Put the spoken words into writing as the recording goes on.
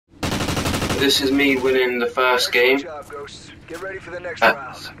this is me winning the first game. Job, Ghosts. Get ready for the next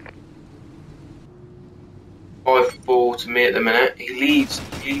That's round. 5-4 to me at the minute. He leads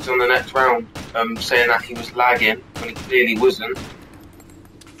on the next round, saying that he was lagging when he clearly wasn't.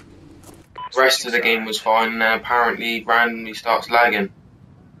 The rest of the game was fine, and then apparently randomly starts lagging.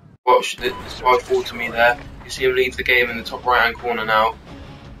 Watch this 5-4 to me there. You see him leave the game in the top right hand corner now.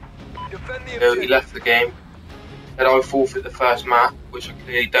 Defend the So he left the game. Said I forfeit the first map, which I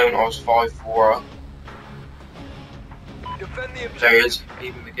clearly don't. I was 5-4 up. Defend the There he is,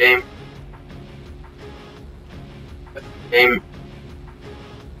 leaving the game.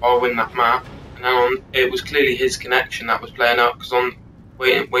 I'll win that map. And then it was clearly his connection that was playing up, because I'm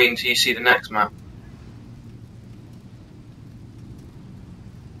waiting till you see the next map.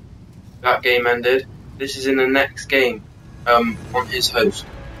 That game ended. This is in the next game, on his host.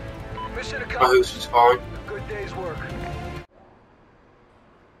 Mission My accomplished. host was fine. A good day's work.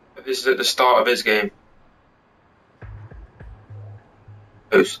 But this is at the start of his game.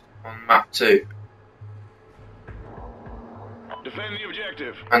 Host on map 2. Defend the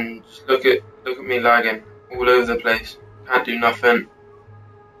objective. And just look at me lagging all over the place. Can't do nothing.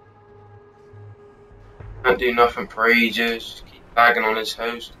 Can't do nothing for ages. Just keep lagging on his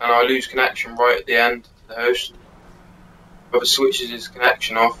host, and I lose connection right at the end to the host. Whoever switches his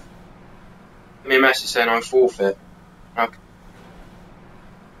connection off, send me a message saying I forfeit.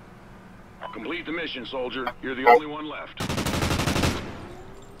 Complete the mission, soldier. You're the only one left.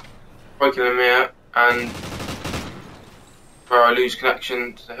 Breaking him here, and where I lose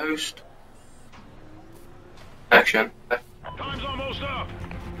connection to the host. Connection. Time's almost up.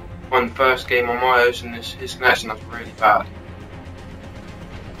 Won the first game on my host, and his connection was really bad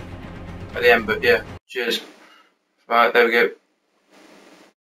at the end. But yeah, cheers. Right, there we go.